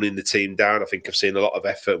running the team down. I think I've seen a lot of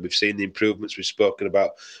effort. We've seen the improvements we've spoken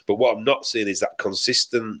about. But what I'm not seeing is that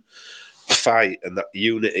consistent fight and that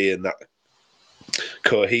unity and that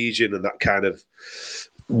cohesion and that kind of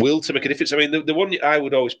will to make a difference. I mean, the one I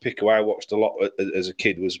would always pick, who I watched a lot as a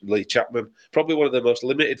kid, was Lee Chapman. Probably one of the most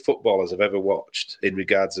limited footballers I've ever watched in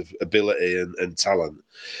regards of ability and talent.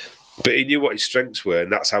 But he knew what his strengths were,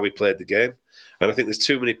 and that's how he played the game. And I think there's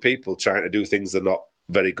too many people trying to do things they're not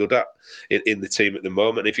very good at in the team at the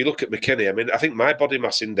moment. If you look at McKennie, I mean, I think my body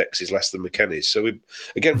mass index is less than McKennie's. So we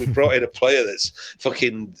brought in a player that's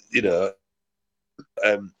fucking,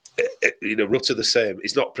 rutter the same.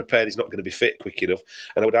 He's not prepared. He's not going to be fit quick enough.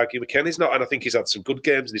 And I would argue McKennie's not. And I think he's had some good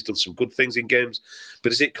games and he's done some good things in games.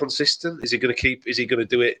 But is it consistent? Is he going to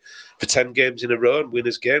do it for 10 games in a row and win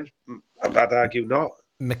his games? I'd argue not.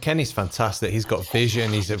 McKennie's fantastic. He's got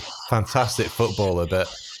vision. He's a fantastic footballer,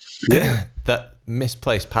 but that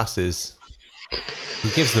misplaced passes, he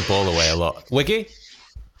gives the ball away a lot. Wiggy?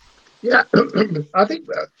 Yeah, I think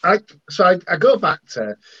I go back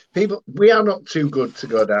to people. We are not too good to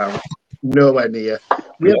go down, nowhere near.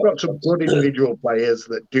 We have got some good individual players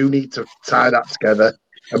that do need to tie that together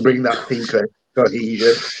and bring that team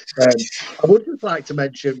cohesion. I would just like to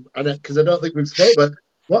mention, because I don't think we've spoken, but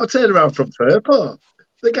what a turnaround from Firpo.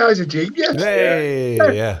 The guy's a genius. Hey,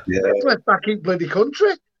 yeah. Left back in bloody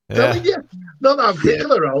country. Telling you, not that I'm picking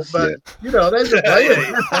her out, but there's a player.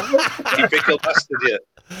 You pickle bastard, yeah.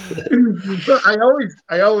 But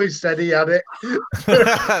I always said he had it.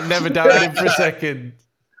 Never doubted him for a second.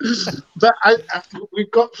 But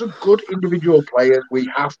we've got some good individual players.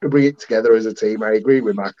 We have to bring it together as a team. I agree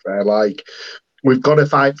with Max there. Like, we've got to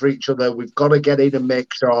fight for each other. We've got to get in and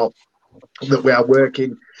make sure that we are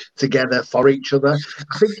working together for each other.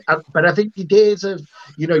 I think the days of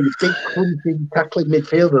your big crunching, tackling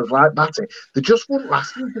midfielders like Batty, they just won't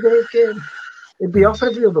last in today's game. It'd be off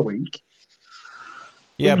every other week.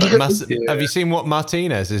 Yeah, but have you seen what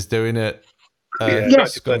Martinez is doing at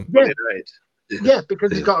Yes. United. Yeah,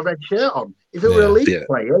 because he's got a red shirt on. If it were a Leeds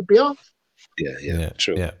player, it'd be off. Yeah,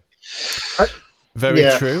 true. Yeah. I- Very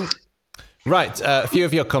true. Right, a few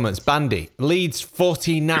of your comments. Bandy, Leeds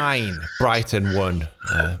 49, Brighton 1.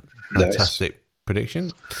 Fantastic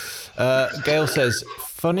prediction. Gail says,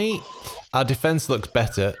 funny, our defence looks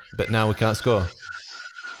better, but now we can't score.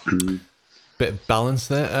 Bit of balance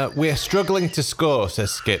there. We're struggling to score,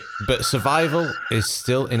 says Skip, but survival is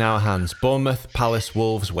still in our hands. Bournemouth, Palace,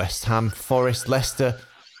 Wolves, West Ham, Forest, Leicester,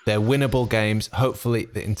 they're winnable games. Hopefully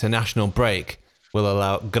the international break will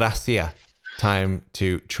allow Gracia time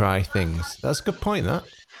to try things. That's a good point, that.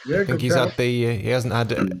 Yeah, I think he hasn't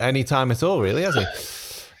had any time at all, really, has he?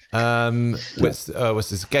 What's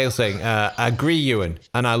this? Gail saying, I agree, Ewan,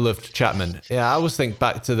 and I loved Chapman. Yeah, I always think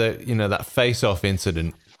back to that face-off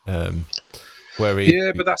incident. Where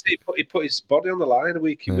but that's it. He put his body on the line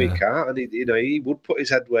week in, week out, and he would put his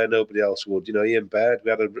head where nobody else would. He and Baird, we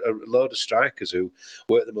had a load of strikers who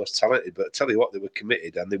weren't the most talented, but I tell you what, they were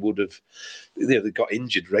committed, and they would have, they got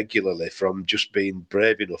injured regularly from just being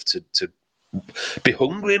brave enough to be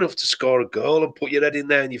hungry enough to score a goal and put your head in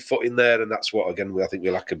there and your foot in there, and that's what again I think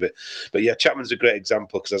we lack a bit. But yeah, Chapman's a great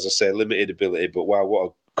example because, as I say, limited ability, but wow, what a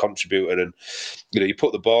contributor. And you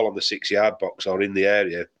put the ball on the 6-yard box or in the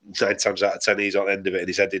area, 9 times out of 10 he's on the end of it and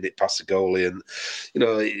he's heading it past the goalie. And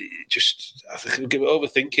I think we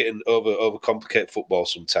overthink it and overcomplicate football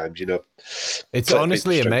sometimes. It's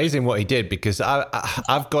honestly amazing what he did, because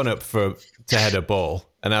I've gone up to head a ball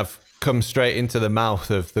and I've come straight into the mouth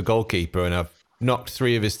of the goalkeeper and I've knocked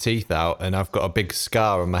 3 of his teeth out and I've got a big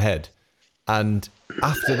scar on my head. And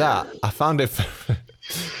after that, I found it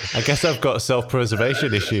I guess I've got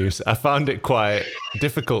self-preservation issues. I found it quite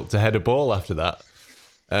difficult to head a ball after that.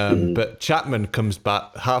 But Chapman comes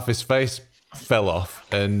back, half his face fell off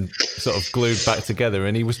and sort of glued back together,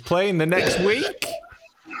 and he was playing the next week.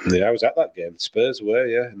 Yeah, I was at that game. Spurs were,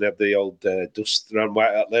 and they had the old dust around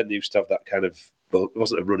White Hart Lane. They used to have that kind of, well, it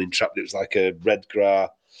wasn't a running trap, it was like a red gra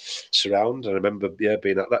surround. And I remember,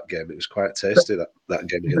 being at that game. It was quite tasty, that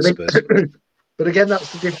game against Spurs. But again,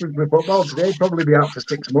 that's the difference with football today. He'd probably be out for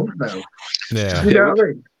 6 months now. Yeah. You know what I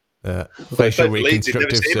mean? Yeah. Facial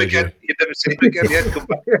reconstructive surgery. You'd never see him again. He'd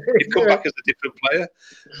come back as a different player.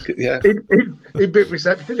 Yeah. He'd be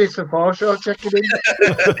receptionist for foreshore checking in.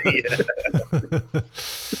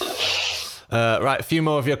 Right, a few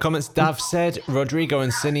more of your comments. Dav said, Rodrigo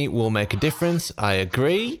and Cini will make a difference. I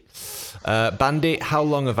agree. Bandy, how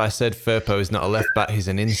long have I said Firpo is not a left back, he's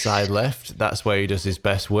an inside left? That's where he does his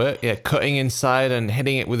best work. Yeah, cutting inside and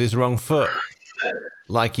hitting it with his wrong foot,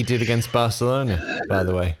 like he did against Barcelona, by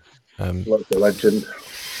the way. What a legend.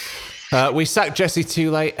 We sacked Jesse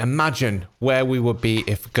too late. Imagine where we would be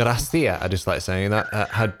if Gracia, I just like saying that,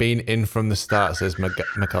 had been in from the start, says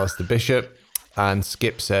McAllister Bishop. And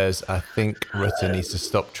Skip says, I think Rutter needs to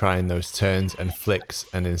stop trying those turns and flicks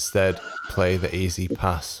and instead play the easy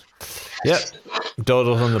pass. Yep,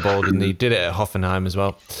 dawdled on the ball, didn't he? Did it at Hoffenheim as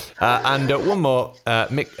well. And one more,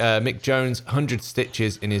 Mick Jones, 100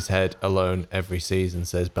 stitches in his head alone every season,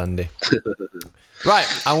 says Bandy. Right,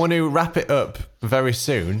 I want to wrap it up very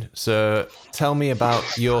soon, so tell me about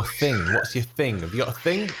your thing. What's your thing? Have you got a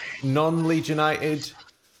thing? Non-Leeds United?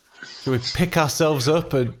 Should we pick ourselves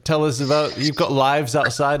up and tell us about... You've got lives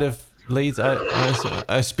outside of Leeds. I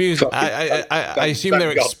assume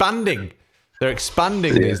they're expanding. They're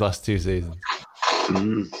expanding these last 2 seasons.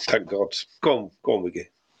 Thank God. Go on, Wiggy.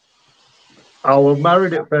 I was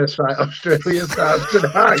married at first sight. Australia starts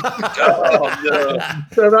tonight. Oh, no.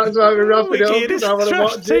 So that's why we're wrapping up. Wiggy, I want to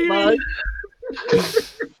watch it, mate.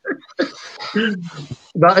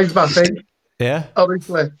 That is my thing. Yeah?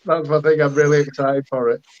 Honestly, that's my thing. I'm really excited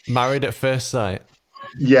for it. Married at first sight.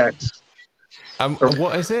 Yes.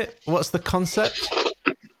 What is it? What's the concept?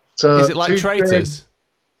 So is it like Traitors?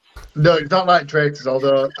 No, it's not like Traitors,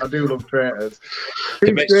 although I do love Traitors.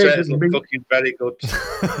 It makes Traitors look fucking very good.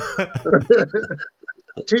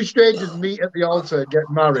 2 strangers meet at the altar and get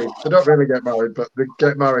married. They don't really get married, but they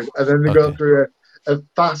get married. And then they go through a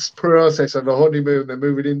fast process of a honeymoon. They're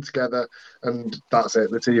moving in together, and that's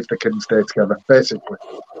it. Let's see if they can stay together, basically.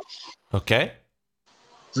 Okay.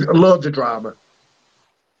 Loads of drama.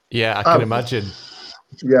 Yeah, I can imagine.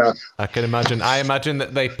 Yeah. I can imagine. I imagine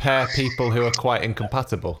that they pair people who are quite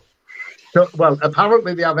incompatible. So, well,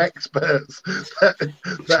 apparently they have experts that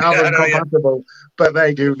are incompatible, but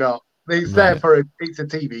they do not. It's there for it's a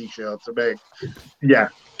TV show to me. Yeah.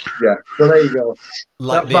 So there you go.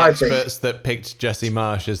 Like the experts that picked Jesse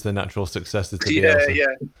Marsh as the natural successor to Bielsa. Yeah.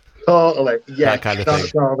 Totally. Yeah. That kind of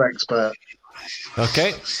that's thing. all expert.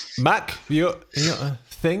 Okay. Mac, you got a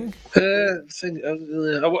thing? I'll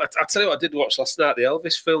tell you what I did watch last night, the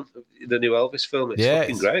Elvis film, the new Elvis film. It's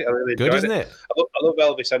fucking great. I really good, enjoyed isn't it. it? I love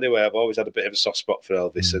Elvis anyway. I've always had a bit of a soft spot for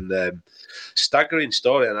Elvis, and staggering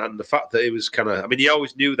story. And the fact that he was kind of, I mean, you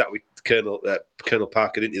always knew that with Colonel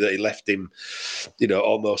Parker, didn't you? That he left him,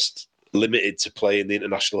 almost limited to play in the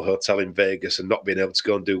International Hotel in Vegas and not being able to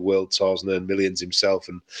go and do world tours and earn millions himself,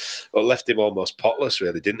 and left him almost potless,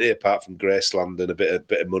 really, didn't he? Apart from Graceland and a bit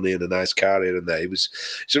of money and a nice car here and there.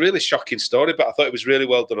 It's a really shocking story, but I thought it was really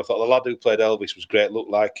well done. I thought the lad who played Elvis was great,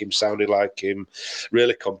 looked like him, sounded like him,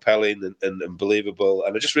 really compelling and believable,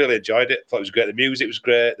 and I just really enjoyed it. I thought it was great. The music was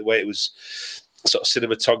great, the way it was sort of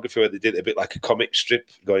cinematography, where they did it a bit like a comic strip,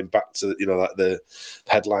 going back to like the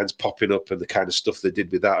headlines popping up and the kind of stuff they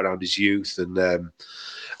did with that around his youth, and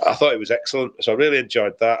I thought it was excellent. So I really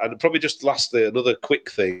enjoyed that. And probably just lastly, another quick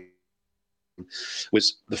thing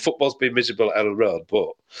was the football's been miserable at Ellen Road, but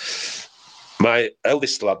my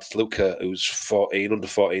eldest lad Luca, who's 14, under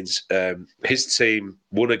 14s, his team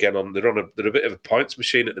won again. They're a bit of a points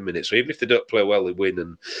machine at the minute. So even if they don't play well, they win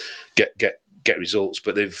and get results.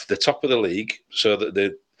 But they're top of the league, so that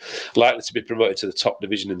they're likely to be promoted to the top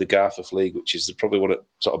division in the Garforth League, which is probably one of the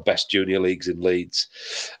sort of best junior leagues in Leeds.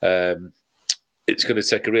 It's going to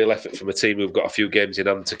take a real effort from a team who've got a few games in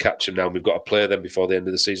hand to catch them now. And we've got to play them before the end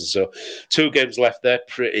of the season. So 2 games left. They're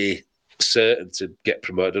pretty certain to get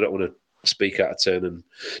promoted. I don't want to speak out of turn and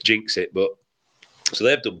jinx it, but so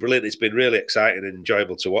they've done brilliant. It's been really exciting and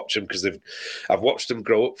enjoyable to watch them, because I've watched them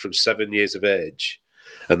grow up from 7 years of age,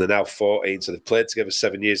 and they're now 14, so they've played together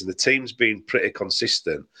 7 years, and the team's been pretty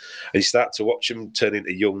consistent. And you start to watch them turn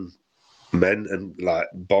into young men and like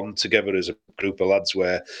bond together as a group of lads,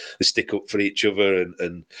 where they stick up for each other,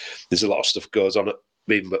 and there's a lot of stuff goes on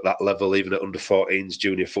even at that level, even at under 14s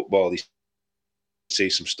junior football. See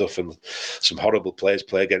some stuff, and some horrible players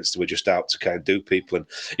play against them. We're just out to kind of do people, and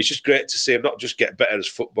it's just great to see them not just get better as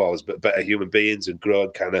footballers, but better human beings, and grow,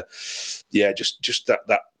 and kind of just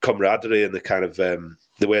that camaraderie and the kind of the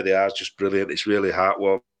way they are is just brilliant. It's really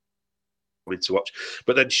heartwarming to watch.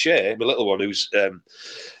 But then Shea, my little one, who's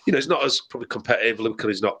he's not as probably competitive. Luca,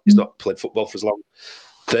 he's not played football for as long.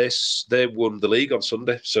 They won the league on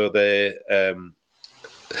Sunday, so they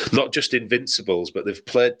not just invincibles, but they've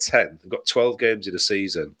played 10. They've got 12 games in a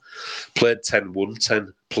season, played 10, won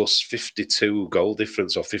 10, plus 52 goal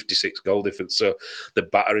difference or 56 goal difference. So they're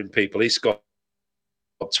battering people. He scored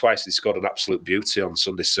twice. He scored an absolute beauty on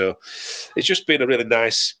Sunday. So it's just been a really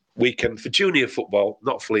nice weekend for junior football,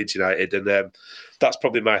 not for Leeds United. And that's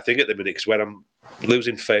probably my thing at the minute, because when I'm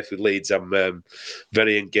losing faith with Leeds, I'm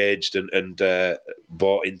very engaged and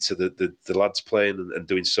bought into the lads playing and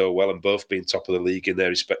doing so well, and both being top of the league in their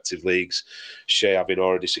respective leagues. Shea having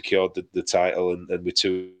already secured the title, and with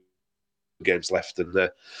 2 games left, and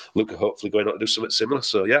Luca hopefully going on to do something similar.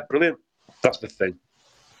 So yeah, brilliant. That's my thing.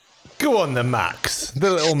 Go on, the Max,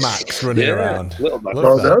 the little Max running around. Little Max,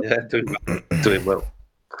 doing well.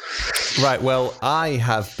 Right, well, I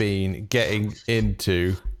have been getting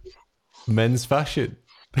into men's fashion.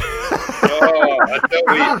 I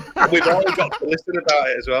know we've all got to listen about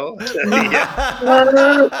it as well.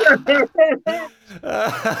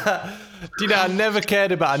 Do you know, I never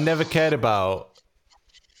cared about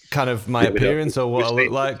kind of my appearance or what I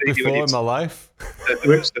look like before in my life.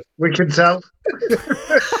 We can tell.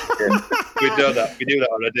 We know that. We knew that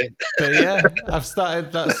already. But yeah, I've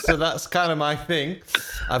started that. So that's kind of my thing.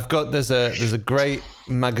 I've got there's a great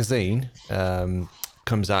magazine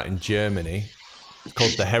comes out in Germany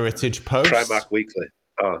called the Heritage Post. Primark Weekly.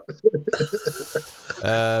 Oh.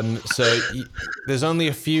 There's only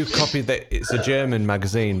a few copies. It's a German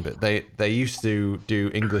magazine, but they used to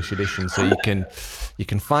do English editions, so you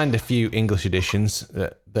can find a few English editions.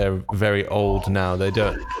 They're very old now. They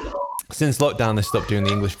don't. Since lockdown, they stopped doing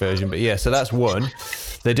the English version. But yeah, so that's one.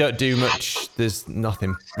 They don't do much. There's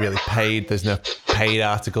nothing really paid. There's no paid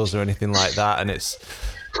articles or anything like that, and it's.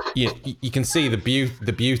 You can see the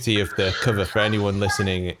beauty of the cover for anyone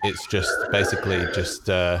listening. It's just basically just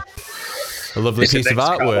a lovely piece of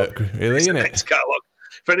artwork, really, isn't it? Next catalogue.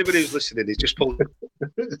 For anybody who's listening, he's just pulled up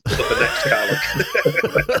the next catalogue.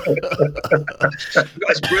 Got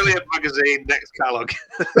this brilliant magazine, next catalogue.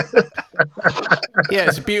 Yeah,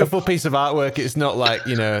 it's a beautiful piece of artwork. It's not like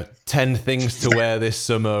 10 things to wear this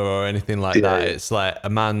summer or anything like that. It's like a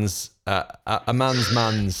man's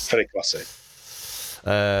very classic.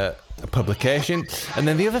 Publication. And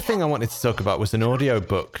then the other thing I wanted to talk about was an audio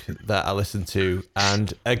book that I listened to,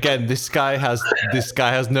 and again this guy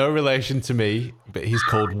has no relation to me, but he's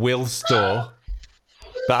called Will Storr,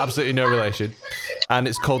 but absolutely no relation, and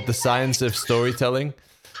it's called The Science of Storytelling.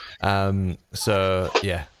 So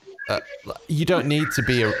yeah, you don't need to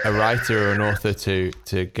be a writer or an author to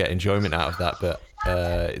get enjoyment out of that, but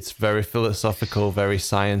it's very philosophical, very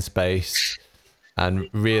science-based, and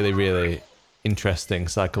really, really interesting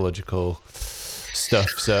psychological stuff.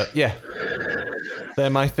 So, yeah, they're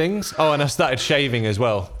my things. Oh, and I started shaving as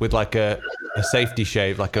well with like a safety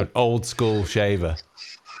shave, like an old school shaver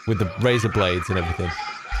with the razor blades and everything.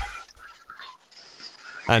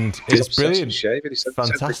 And it's brilliant.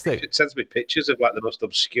 Fantastic. It sends me pictures of like the most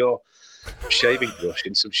obscure shaving brush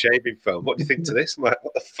in some shaving foam. What do you think to this? I'm like,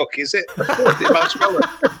 what the fuck is it? Is it a marshmallow?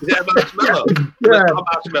 Is it a marshmallow? Yeah. It's not a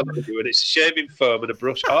marshmallow, and it's shaving foam and a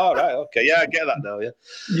brush. Oh, right, okay, yeah, I get that now. Yeah,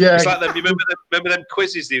 Yeah. it's like them. You remember them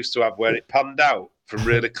quizzes they used to have where it panned out from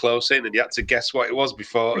really close in, and you had to guess what it was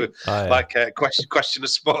before, like question of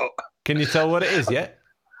sport. Can you tell what it is yet?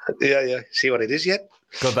 Yeah. See what it is yet?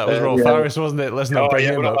 God, that was Rolf Harris, wasn't it? Let's not bring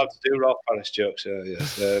him we're not up. allowed to do Rolf Harris jokes.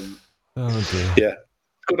 Yeah. Oh dear. Yeah.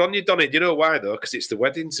 Good on you, Donny. Do you know why, though? Because it's the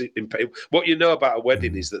weddings. What you know about a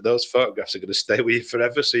wedding is that those photographs are going to stay with you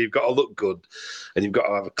forever. So you've got to look good, and you've got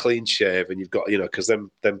to have a clean shave, and you've got, because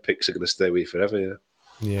them pics are going to stay with you forever. Yeah.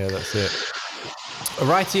 Yeah, that's it.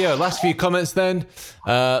 Rightio, last few comments then.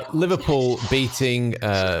 Liverpool beating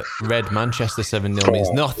Red Manchester 7-0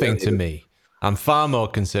 means nothing to me. I'm far more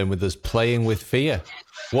concerned with us playing with fear.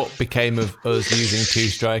 What became of us using two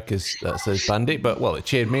strikers? That says Bandit, but well, it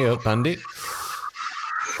cheered me up, Bandit.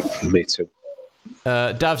 Me too.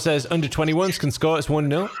 Dav says under 21s can score. It's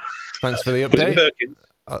 1-0. Thanks for the update.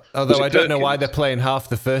 Although I don't know why they're playing half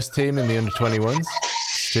the first team in the under 21s.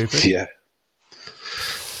 Stupid. Yeah.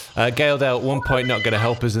 Gale Dale, 1 point not going to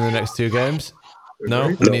help us in the next two games.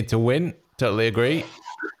 No, we need to win. Totally agree.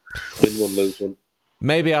 Win one, lose one.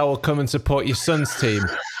 Maybe I will come and support your son's team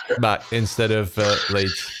back instead of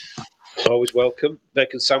Leeds. Always welcome.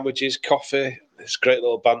 Bacon sandwiches, coffee. It's great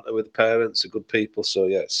little banter with the parents. They're good people. So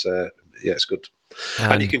yeah, it's good.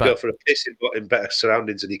 And you can go for a piss in better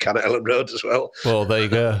surroundings than you can at Ellen Road as well. Well, there you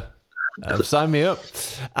go. Sign me up.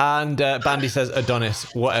 And Bandy says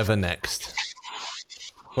Adonis, whatever next.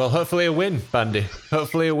 Well, hopefully a win, Bandy.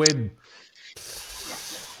 Hopefully a win.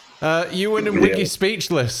 Ewan and Wiggy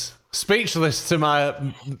speechless. Speechless to my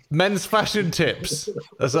men's fashion tips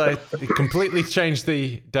as I completely changed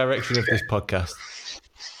the direction of this podcast.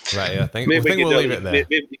 Right, yeah, I think we'll leave it there.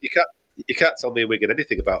 You can't tell me and Wigan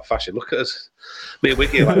anything about fashion. Look at us. Me and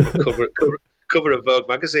Wiggy are like cover of Vogue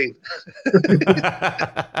magazine.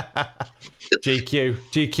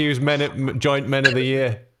 GQ's joint men of the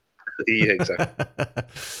year. Yeah, exactly.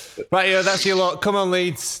 Right, yeah, that's your lot. Come on,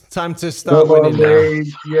 Leeds. Time to start winning now.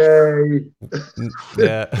 Leeds, yay.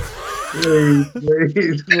 Yeah.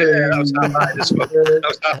 Leeds. That was half-hearted as fuck.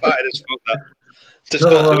 That. Just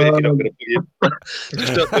don't do it if you're not going to put your.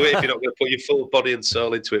 Just don't do it if you're not going to put your full body and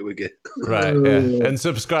soul into it, Wiggy. Right, yeah, and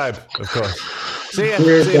subscribe, of course. See you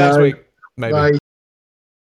next week, maybe. Bye.